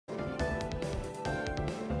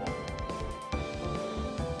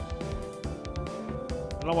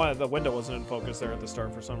I don't know why the window wasn't in focus there at the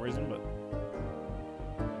start for some reason, but...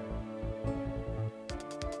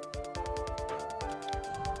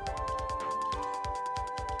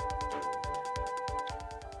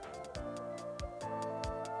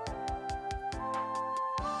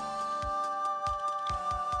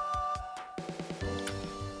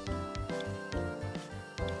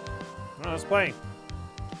 Oh, let's play.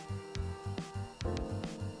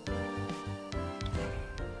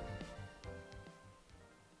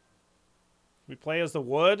 We play as the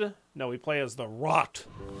wood? No, we play as the rot.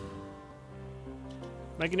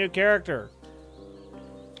 Make a new character.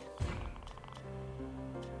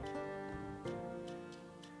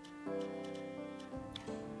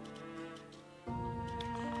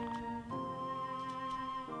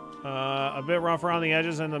 A bit rough around the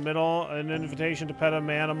edges in the middle. An invitation to pet an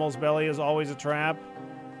animal's belly is always a trap.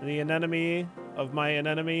 The anemone of my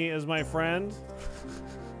anemone is my friend.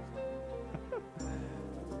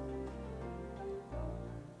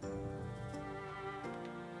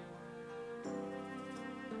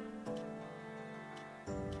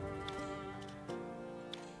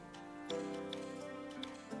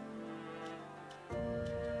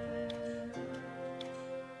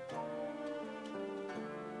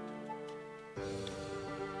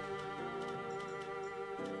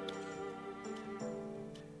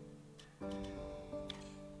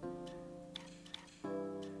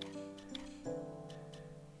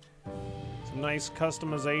 Nice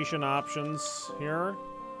customization options here.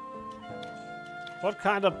 What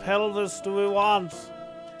kind of pelvis do we want?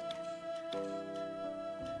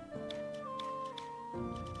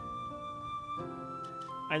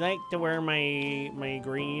 I like to wear my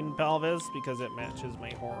green pelvis because it matches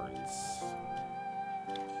my horns.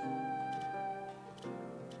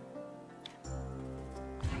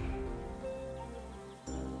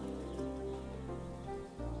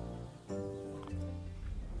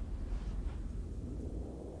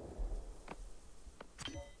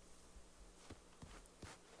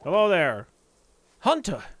 Hello there.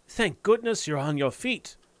 Hunter, thank goodness you're on your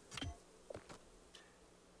feet.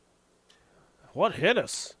 What hit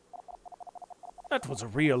us? That was a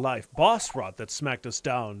real-life boss rot that smacked us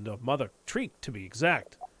down, the mother treat to be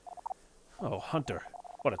exact. Oh, Hunter,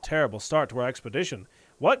 what a terrible start to our expedition.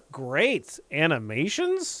 What great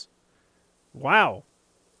animations? Wow.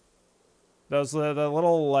 Those the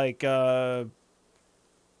little, yeah,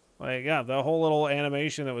 the whole little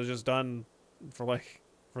animation that was just done for,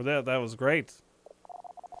 for that was great.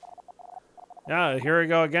 Yeah, here we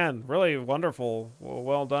go again. Really wonderful.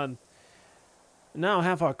 Well done. Now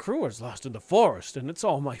half our crew is lost in the forest, and it's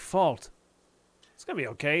all my fault. It's gonna be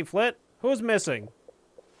okay, Flit. Who's missing?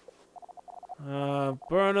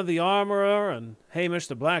 Burner the armorer and Hamish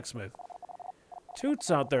the blacksmith.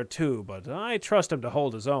 Toot's out there too, but I trust him to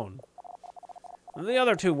hold his own. The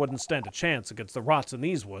other two wouldn't stand a chance against the rots in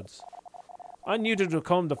these woods. I need you to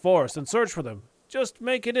comb the forest and search for them. Just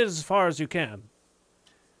make it as far as you can.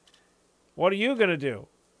 What are you gonna do?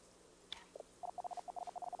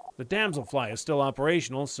 The damselfly is still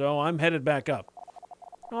operational, so I'm headed back up.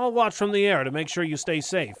 I'll watch from the air to make sure you stay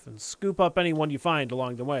safe and scoop up anyone you find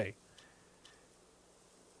along the way.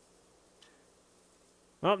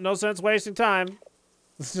 Well, no sense wasting time.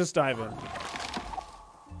 Let's just dive in.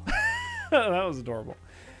 That was adorable.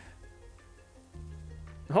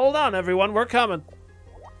 Hold on, everyone. We're coming.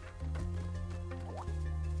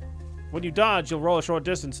 When you dodge, you'll roll a short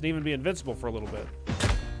distance and even be invincible for a little bit.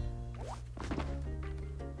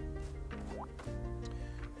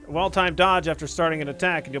 Well-timed dodge after starting an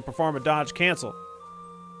attack, and you'll perform a dodge cancel.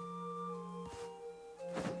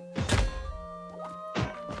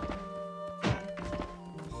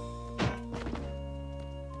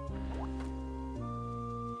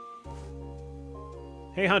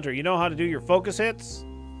 Hey Hunter, you know how to do your focus hits?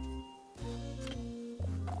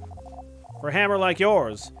 For a hammer like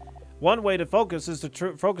yours, one way to focus is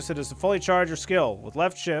to focus it is to fully charge your skill with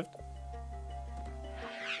left shift.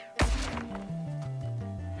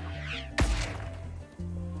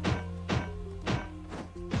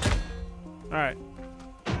 All right.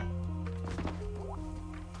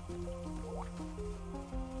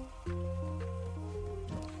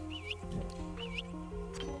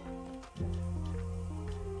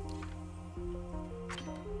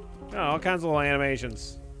 Oh, all kinds of little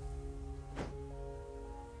animations.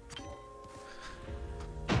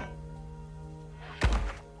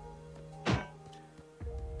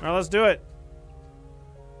 All right, let's do it.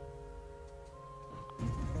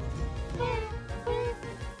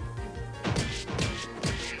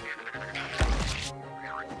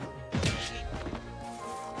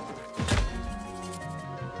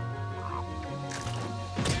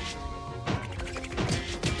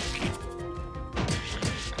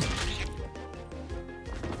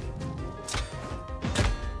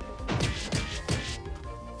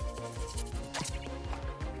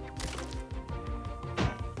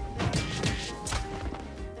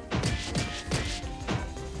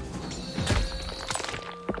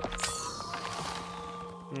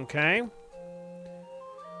 Okay.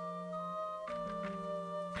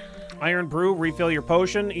 Iron Brew, refill your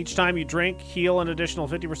potion. Each time you drink, heal an additional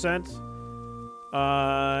 50%.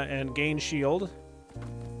 And gain shield.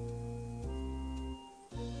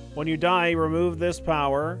 When you die, remove this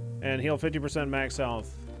power and heal 50% max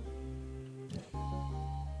health.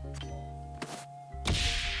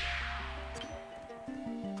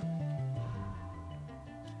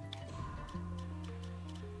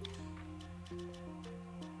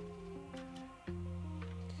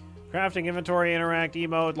 Crafting, inventory, interact,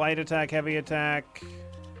 emote, light attack, heavy attack.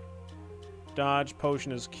 Dodge,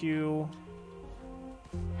 potion is Q.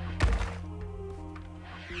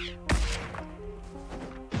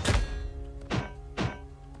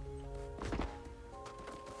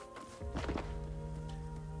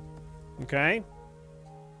 Okay.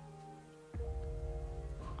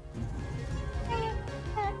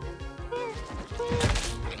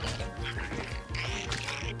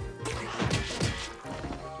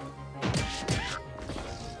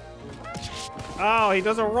 Oh, he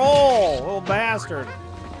doesn't roll! Little bastard.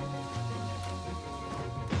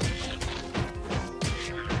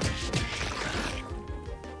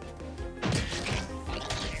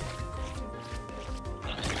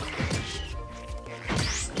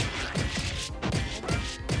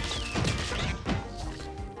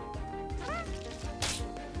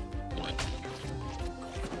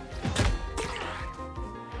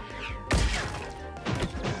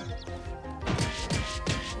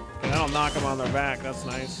 That'll knock them on their back. That's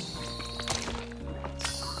nice.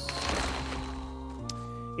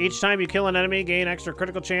 Each time you kill an enemy, gain extra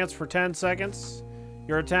critical chance for 10 seconds.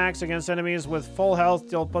 Your attacks against enemies with full health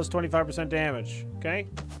deal plus 25% damage. Okay?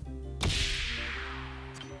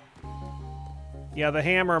 Yeah, the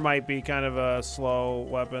hammer might be kind of a slow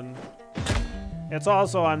weapon. It's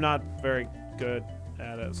also, I'm not very good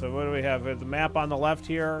at it. So what do we have? We have the map on the left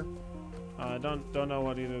here. Don't know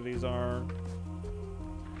what either of these are.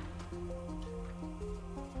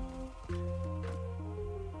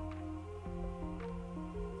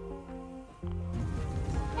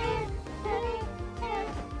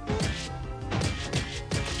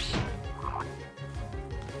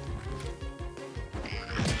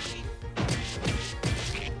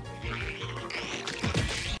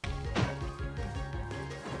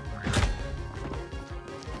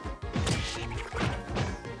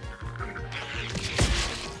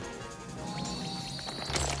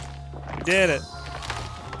 Did it.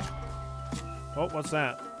 Oh, what's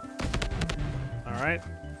that? Alright.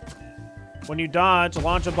 When you dodge,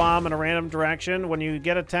 launch a bomb in a random direction. When you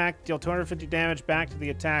get attacked, deal 250 damage back to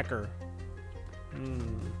the attacker.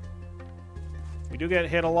 We do get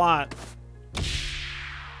hit a lot.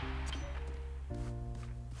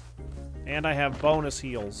 And I have bonus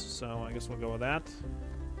heals, so I guess we'll go with that.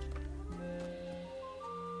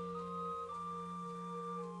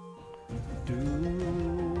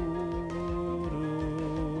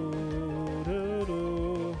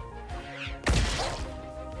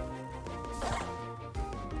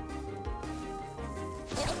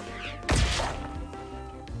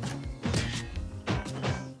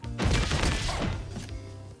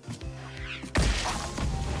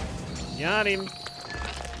 Got him.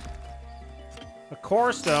 A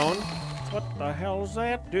core stone. What the hell does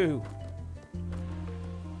that do?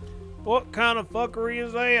 What kind of fuckery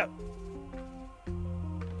is that?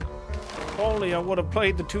 If only I would have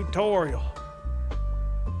played the tutorial.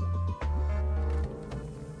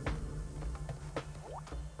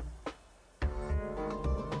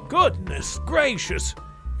 Goodness gracious!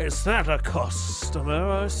 Is that a customer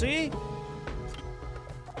I see?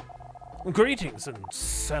 Greetings and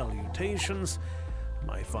salutations,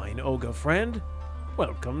 my fine ogre friend.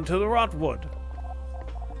 Welcome to the Rotwood.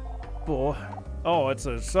 Boy. Oh, it's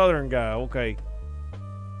a southern guy. Okay.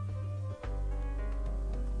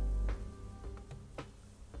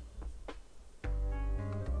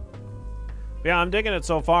 Yeah, I'm digging it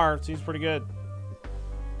so far. It seems pretty good.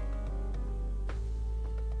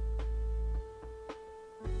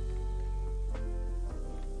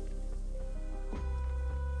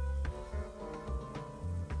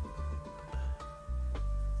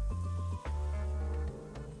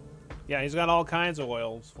 Yeah, he's got all kinds of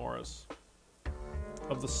oils for us.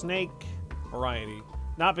 Of the snake variety.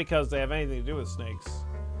 Not because they have anything to do with snakes.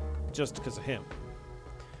 Just because of him.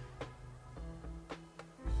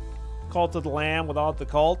 Cult of the Lamb without the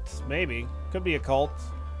cult? Maybe. Could be a cult.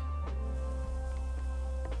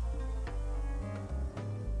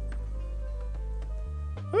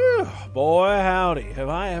 Whew, boy, howdy. Have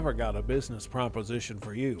I ever got a business proposition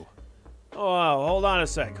for you? Oh, hold on a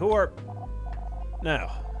sec. Who are...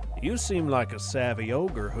 Now... You seem like a savvy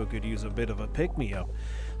ogre who could use a bit of a pick-me-up.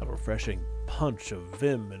 A refreshing punch of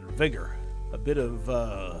vim and vigor. A bit of,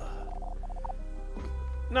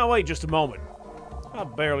 No, wait just a moment. I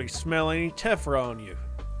barely smell any tephra on you.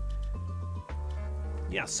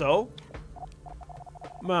 Yeah, so?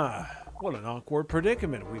 My, what an awkward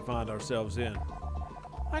predicament we find ourselves in.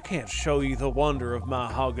 I can't show you the wonder of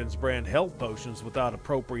my Hoggins brand health potions without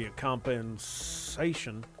appropriate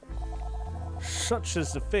compensation. Such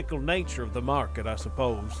is the fickle nature of the market, I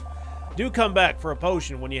suppose. Do come back for a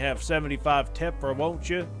potion when you have 75 tephra, won't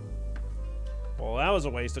you? Well, that was a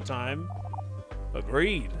waste of time.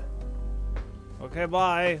 Agreed. Okay,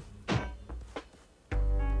 bye.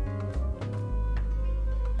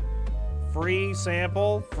 Free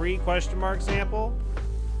sample? Free question mark sample?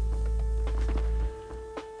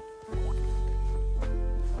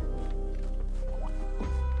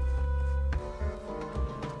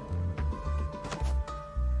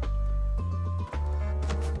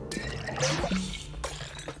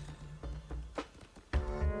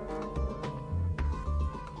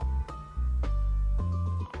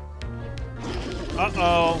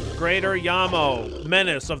 Uh-oh. Greater Yamo.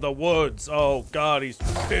 Menace of the woods. Oh, God, he's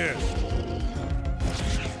pissed.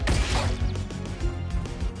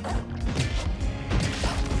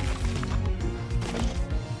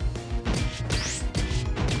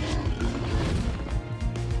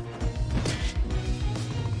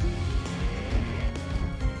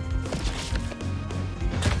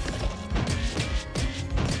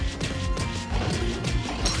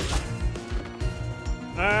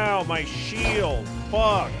 Ow, my shield.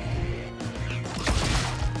 Fuck.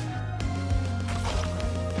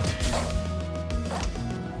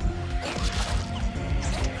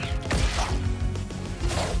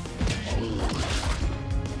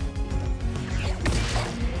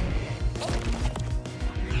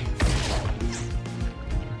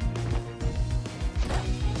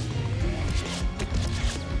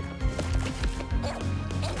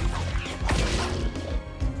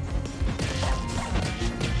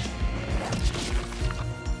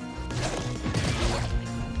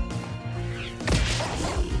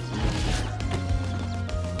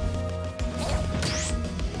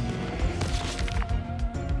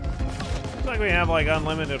 We have like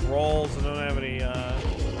unlimited rolls and don't have any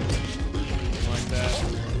like that.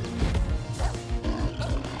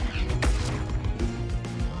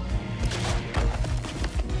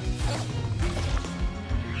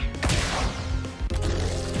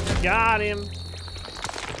 Got him.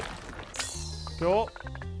 Cool.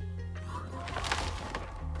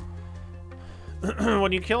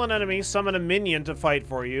 When you kill an enemy, summon a minion to fight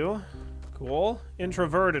for you. Cool.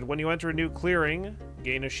 Introverted. When you enter a new clearing,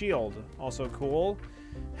 gain a shield. Also cool.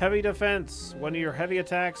 Heavy defense. When your heavy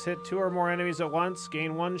attacks hit 2 or more enemies at once,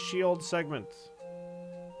 gain 1 shield segment.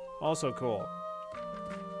 Also cool.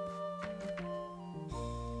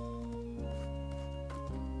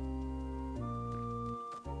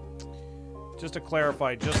 Just to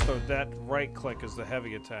clarify, just that right click is the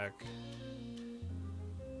heavy attack.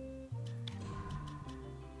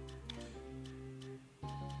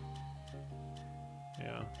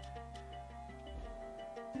 Yeah.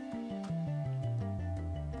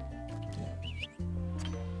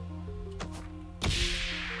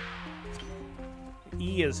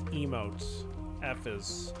 E is emotes. F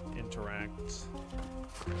is interact.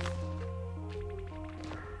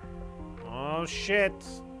 Oh shit.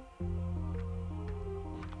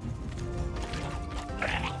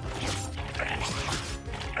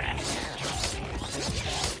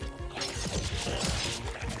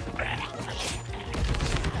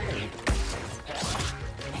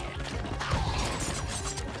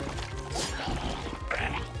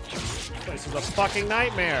 This is a fucking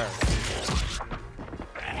nightmare.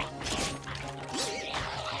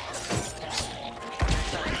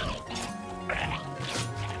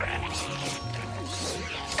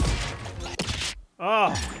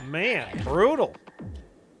 Oh, man. Brutal.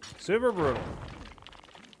 Super brutal.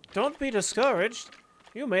 Don't be discouraged.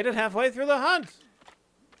 You made it halfway through the hunt.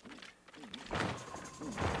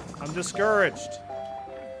 I'm discouraged.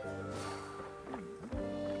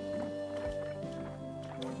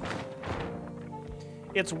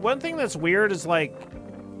 It's one thing that's weird is like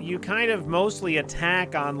you kind of mostly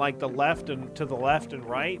attack on like the left and to the left and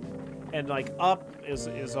right, and like up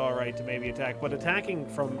is all right to maybe attack, but attacking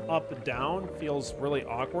from up and down feels really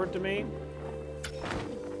awkward to me.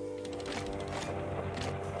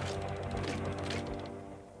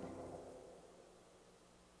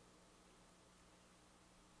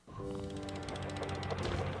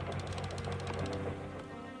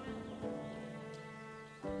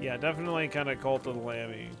 Yeah, definitely kind of Cult of the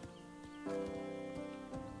Lammy.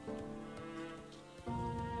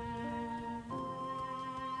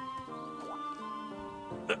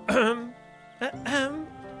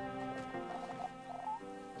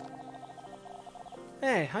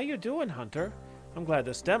 Hey, how you doing, Hunter? I'm glad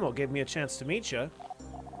this demo gave me a chance to meet you.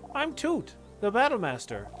 I'm Toot, the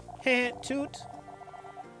Battlemaster. Heh, Toot.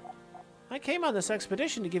 I came on this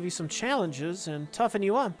expedition to give you some challenges and toughen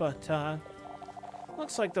you up, but,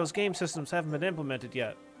 looks like those game systems haven't been implemented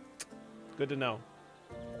yet. Good to know.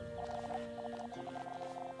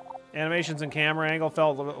 Animations and camera angle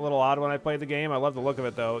felt a little odd when I played the game. I love the look of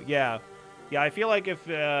it, though. Yeah. Yeah, I feel like if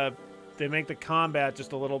they make the combat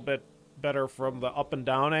just a little bit better from the up and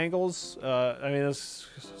down angles, I mean, this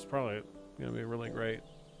is probably going to be really great.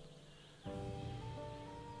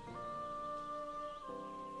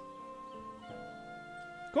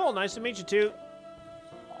 Cool, nice to meet you, Toot.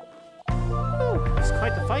 Ooh, it's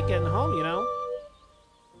quite the fight getting home, you know.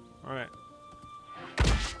 All right.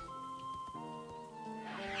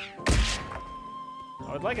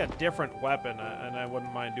 I would like a different weapon, and I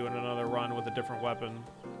wouldn't mind doing another run with a different weapon,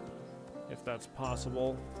 if that's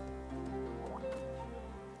possible.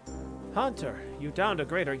 Hunter, you downed a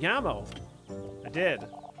greater Yamo. I did.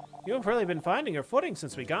 You have really been finding your footing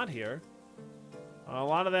since we got here. A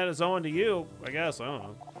lot of that is owing to you, I guess. I don't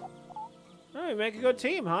know. Oh, you make a good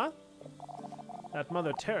team, huh? That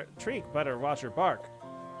mother Treek better watch her bark.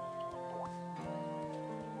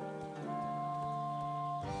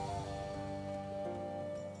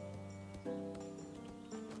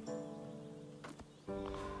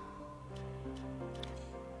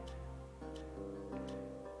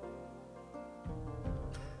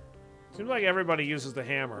 Seems like everybody uses the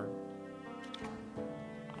hammer.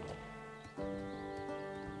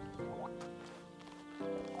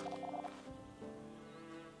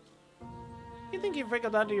 You think you've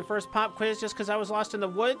wriggled onto your first pop quiz just because I was lost in the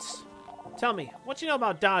woods? Tell me, what you know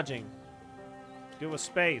about dodging? Do it with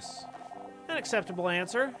space. An acceptable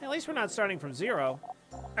answer. At least we're not starting from zero.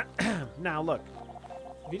 Now, look.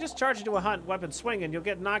 If you just charge into a hunt weapon swinging, you'll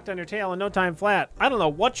get knocked on your tail in no time flat. I don't know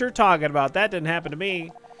what you're talking about. That didn't happen to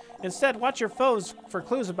me. Instead, watch your foes for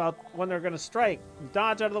clues about when they're going to strike.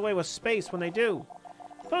 Dodge out of the way with space when they do.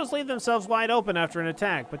 Foes leave themselves wide open after an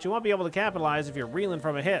attack, but you won't be able to capitalize if you're reeling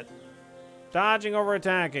from a hit. Dodging over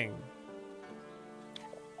attacking.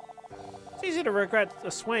 It's easy to regret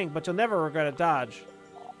a swing, but you'll never regret a dodge.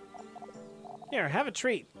 Here, have a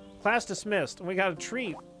treat. Class dismissed. We got a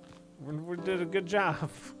treat. We did a good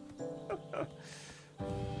job.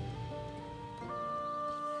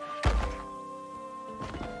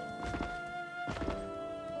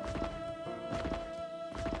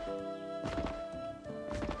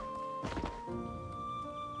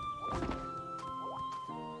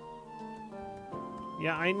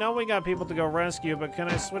 Yeah, I know we got people to go rescue, but can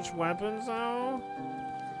I switch weapons, though?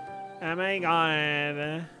 Oh my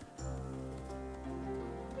god.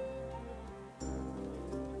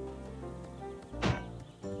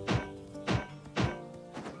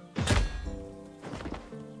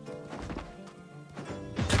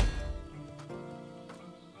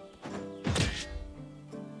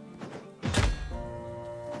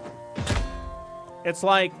 It's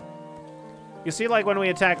like, you see, like when we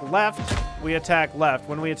attack left, we attack left.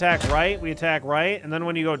 When we attack right, we attack right. And then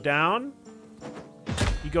when you go down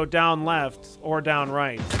left or down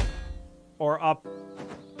right. Or up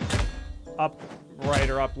right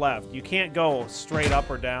or up left. You can't go straight up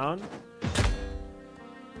or down.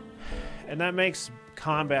 And that makes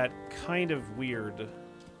combat kind of weird.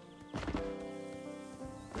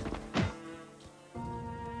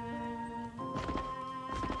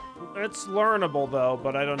 It's learnable, though,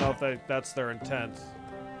 but I don't know if that's their intent.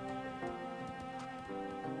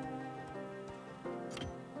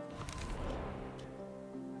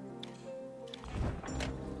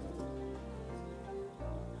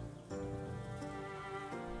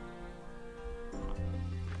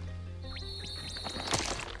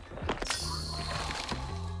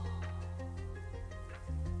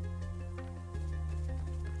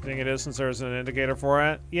 I think it is, since there's an indicator for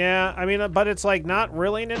it. Yeah, I mean, but it's like not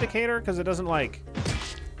really an indicator because it doesn't like...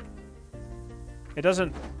 It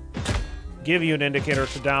doesn't give you an indicator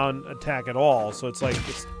to down attack at all. So it's like,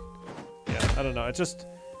 yeah, I don't know. It just,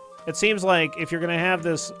 it seems like if you're going to have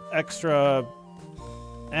this extra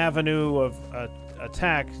avenue of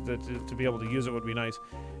attack, to be able to use it would be nice.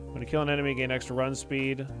 When you kill an enemy, gain extra run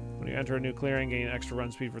speed. When you enter a new clearing, gain extra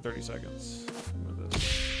run speed for 30 seconds.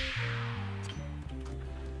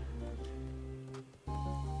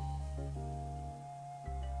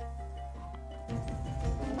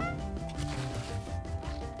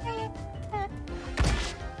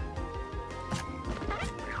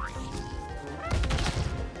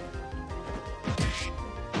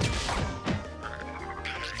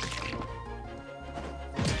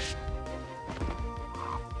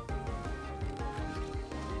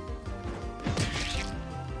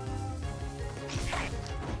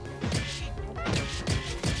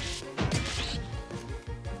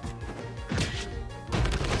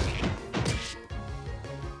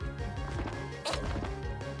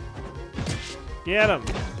 Get him.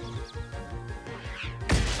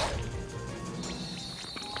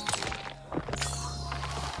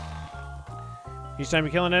 Each time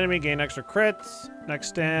you kill an enemy, gain extra crits.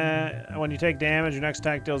 When you take damage, your next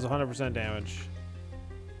attack deals 100% damage.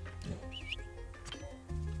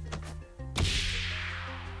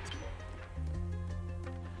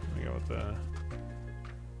 Let me go with the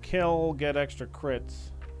kill, get extra crits.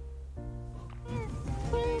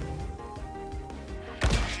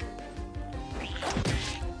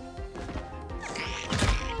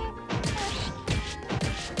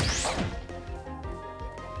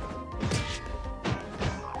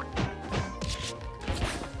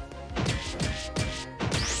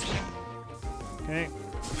 Okay.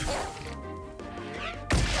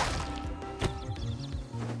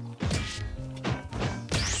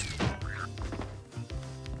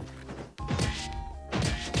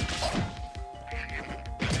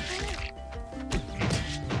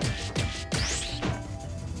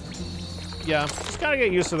 Yeah, just gotta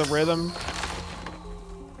get used to the rhythm.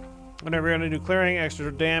 Whenever you're gonna do clearing,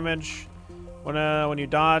 extra damage. When you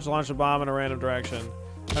dodge, launch a bomb in a random direction.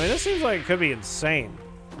 I mean, this seems like it could be insane.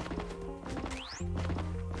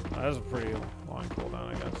 That's a pretty long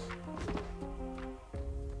cooldown, I guess.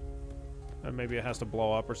 And maybe it has to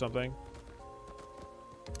blow up or something.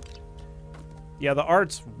 Yeah, the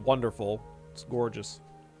art's wonderful. It's gorgeous.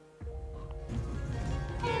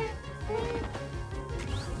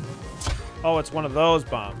 Oh, it's one of those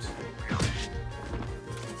bombs.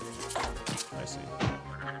 I see.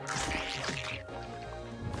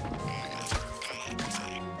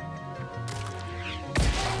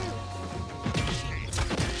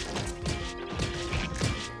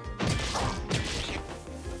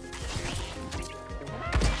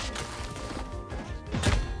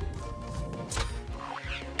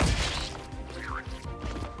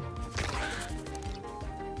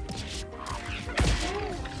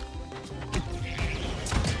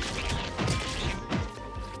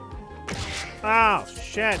 Oh,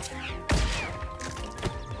 shit.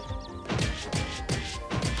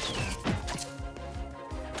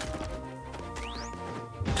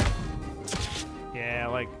 Yeah,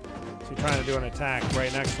 like, so you're trying to do an attack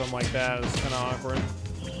right next to him like that is kind of awkward.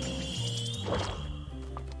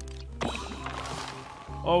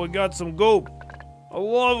 Oh, we got some goop. I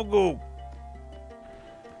love goop.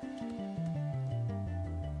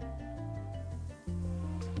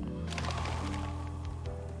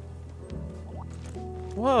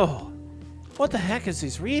 Whoa, what the heck is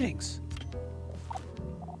these readings?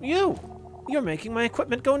 You're making my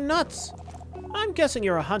equipment go nuts. I'm guessing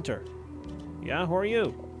you're a hunter. Yeah, who are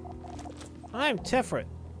you? I'm Tiferet.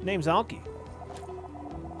 Name's Alki.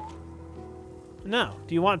 Now,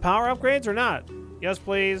 do you want power upgrades or not? Yes,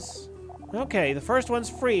 please. Okay, the first one's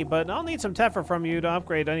free, but I'll need some Tiferet from you to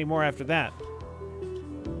upgrade any more after that.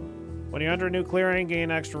 When you're under a new clearing,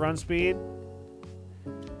 gain extra run speed.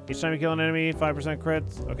 Each time you kill an enemy, 5% crit.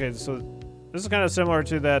 Okay, so this is kind of similar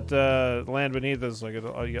to that Land Beneath Us, like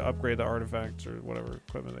you upgrade the artifacts or whatever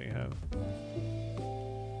equipment that you have.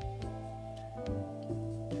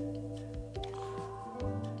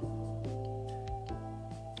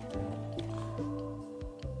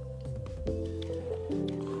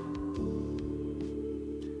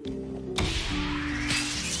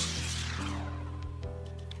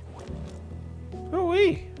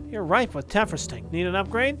 Ooh-wee! You're ripe with Tiferet stink. Need an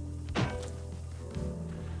upgrade?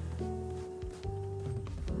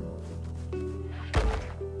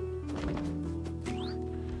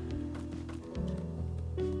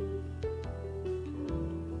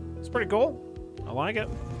 It's pretty cool. I like it.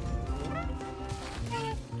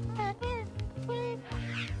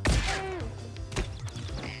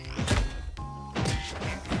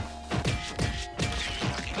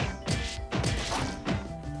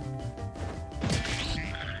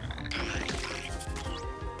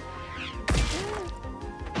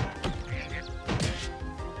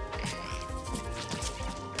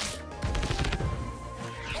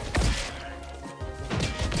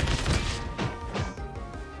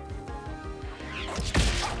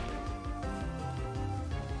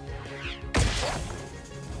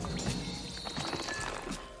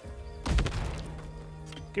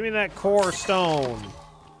 Give me that core stone.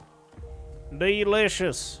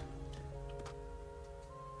 Delicious.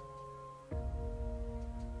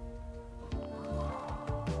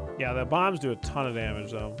 Yeah, the bombs do a ton of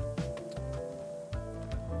damage, though.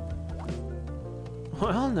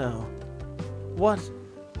 Well, now,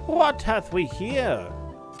 what hath we here?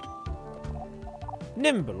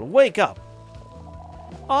 Nimble, wake up.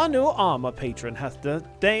 Our new armor patron hath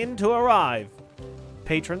deigned to arrive.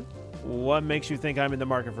 Patron, what makes you think I'm in the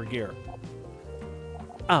market for gear?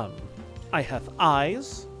 I have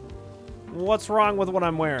eyes. What's wrong with what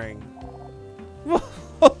I'm wearing?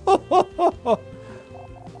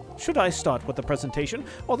 Should I start with the presentation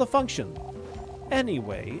or the function?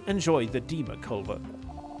 Anyway, enjoy the Dima Culver.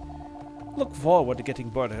 Look forward to getting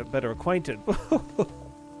better acquainted.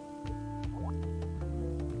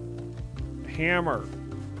 Hammer.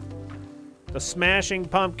 The Smashing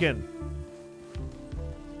Pumpkin.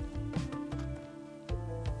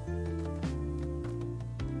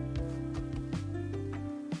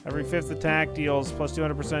 Every 5th attack deals plus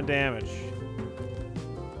 200% damage.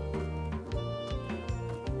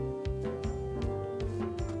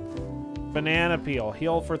 Banana Peel.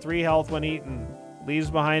 Heal for 3 health when eaten.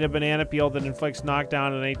 Leaves behind a banana peel that inflicts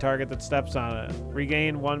knockdown on any target that steps on it.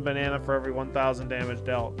 Regain 1 banana for every 1,000 damage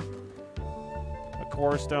dealt. A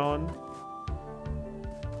Core Stone.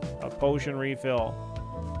 A potion refill.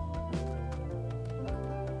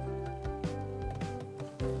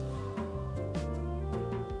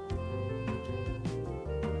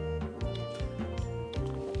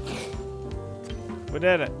 We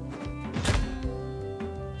did it.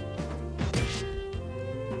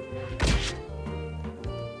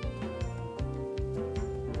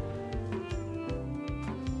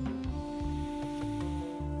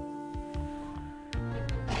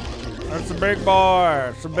 That's a big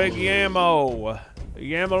boy. It's a big Yammo.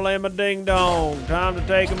 Yamma-lamma ding-dong. Time to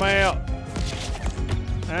take him out.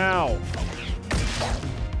 Ow.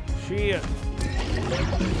 Shit.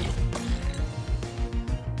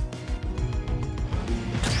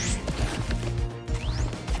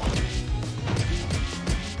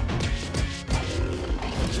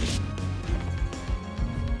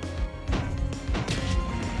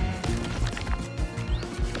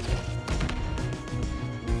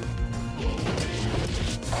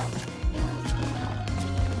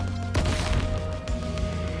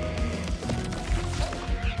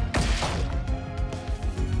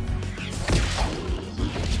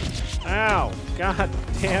 Ow! God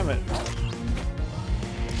damn it.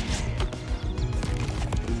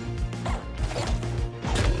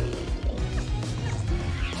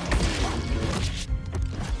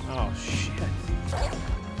 Oh, shit.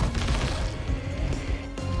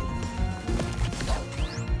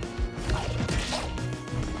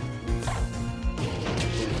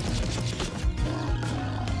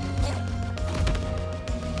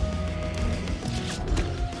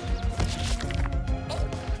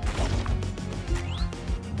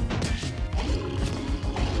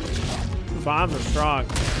 Bombs are strong.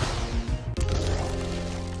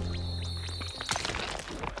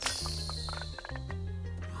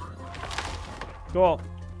 Cool.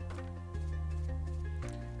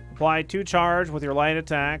 Apply 2 charge with your light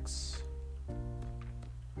attacks.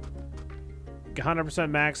 100%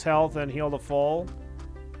 max health and heal to full.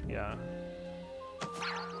 Yeah.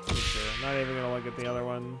 Sure. Not even gonna look at the other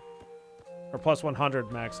one. Or plus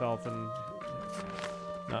 100 max health and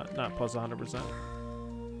not plus 100%.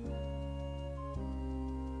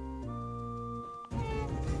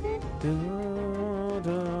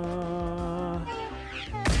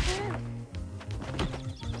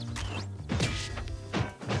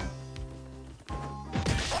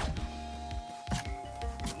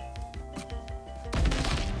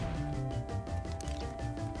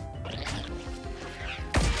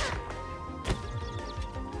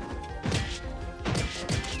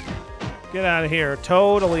 Get out of here.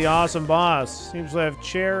 Totally awesome boss. Seems to have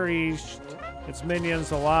cherished its minions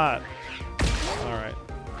a lot. Alright.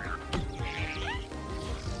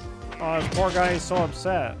 Oh, this poor guy is so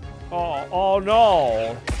upset. Oh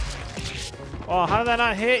no! Oh, how did that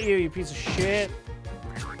not hit you, you piece of shit?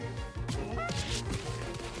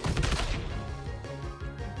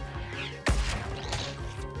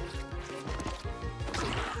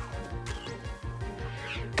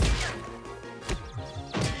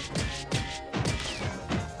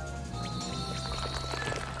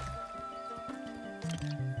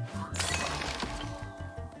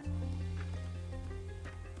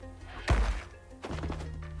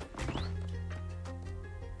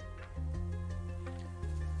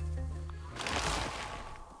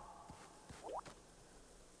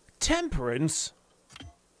 Temperance?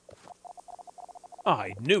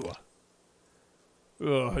 I knew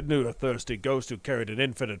her. I knew a thirsty ghost who carried an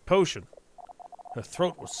infinite potion. Her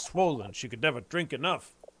throat was swollen. She could never drink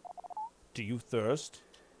enough. Do you thirst?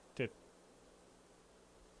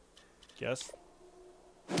 Yes.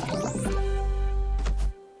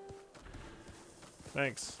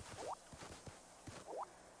 Thanks.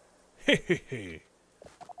 Hehehe.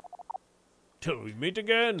 Till we meet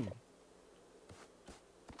again.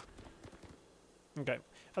 Okay.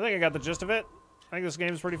 I think I got the gist of it. I think this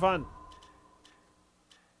game's pretty fun.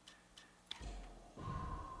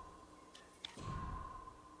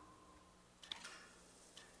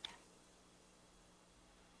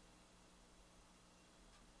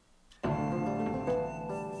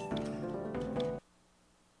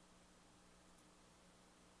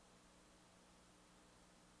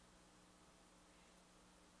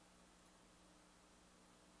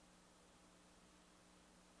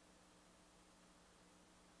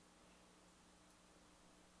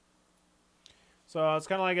 So it's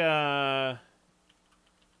kind of like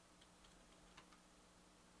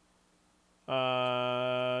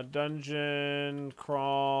a dungeon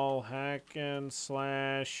crawl hack and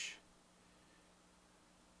slash.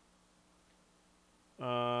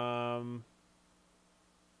 Does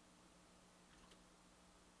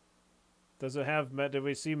it have did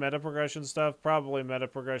we see meta progression stuff? Probably meta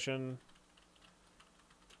progression.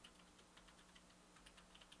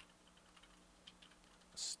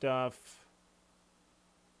 Stuff.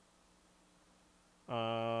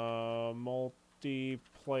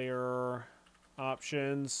 Multiplayer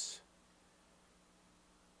options.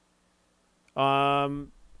 Yeah,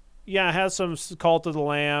 it has some Cult of the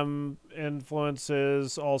Lamb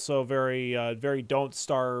influences. Also very very Don't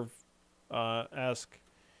Starve esque.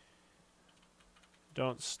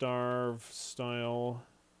 Don't Starve style.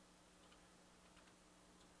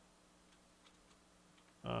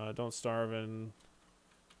 Don't Starve and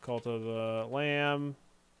Cult of the Lamb.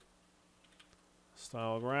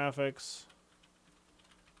 Style graphics.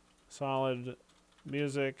 Solid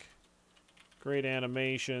music. Great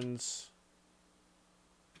animations.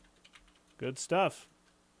 Good stuff.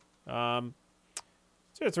 2,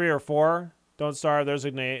 3, or 4. Don't Starve. There's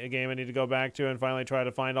a game I need to go back to and finally try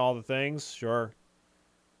to find all the things. Sure.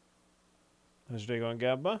 There's Diego and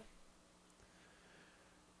Gabba.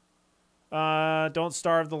 Don't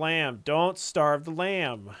Starve the Lamb. Don't Starve the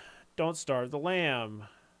Lamb. Don't Starve the Lamb.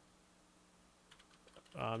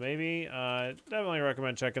 Maybe. Definitely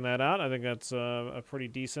recommend checking that out. I think that's a pretty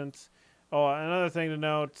decent. Oh, another thing to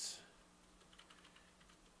note.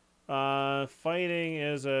 Fighting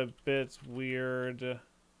is a bit weird,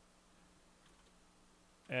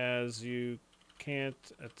 as you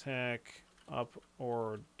can't attack up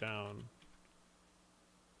or down.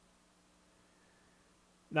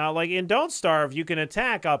 Now, like in Don't Starve, you can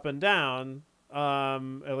attack up and down.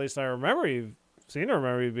 At least I remember you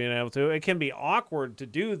being able to. It can be awkward to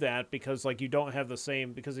do that because like you don't have the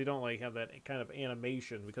same, because you don't like have that kind of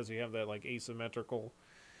animation, because you have that like asymmetrical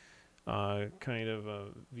kind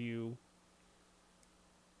of view.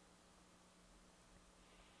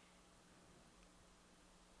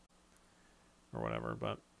 Or whatever,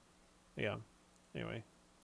 but yeah. Anyway.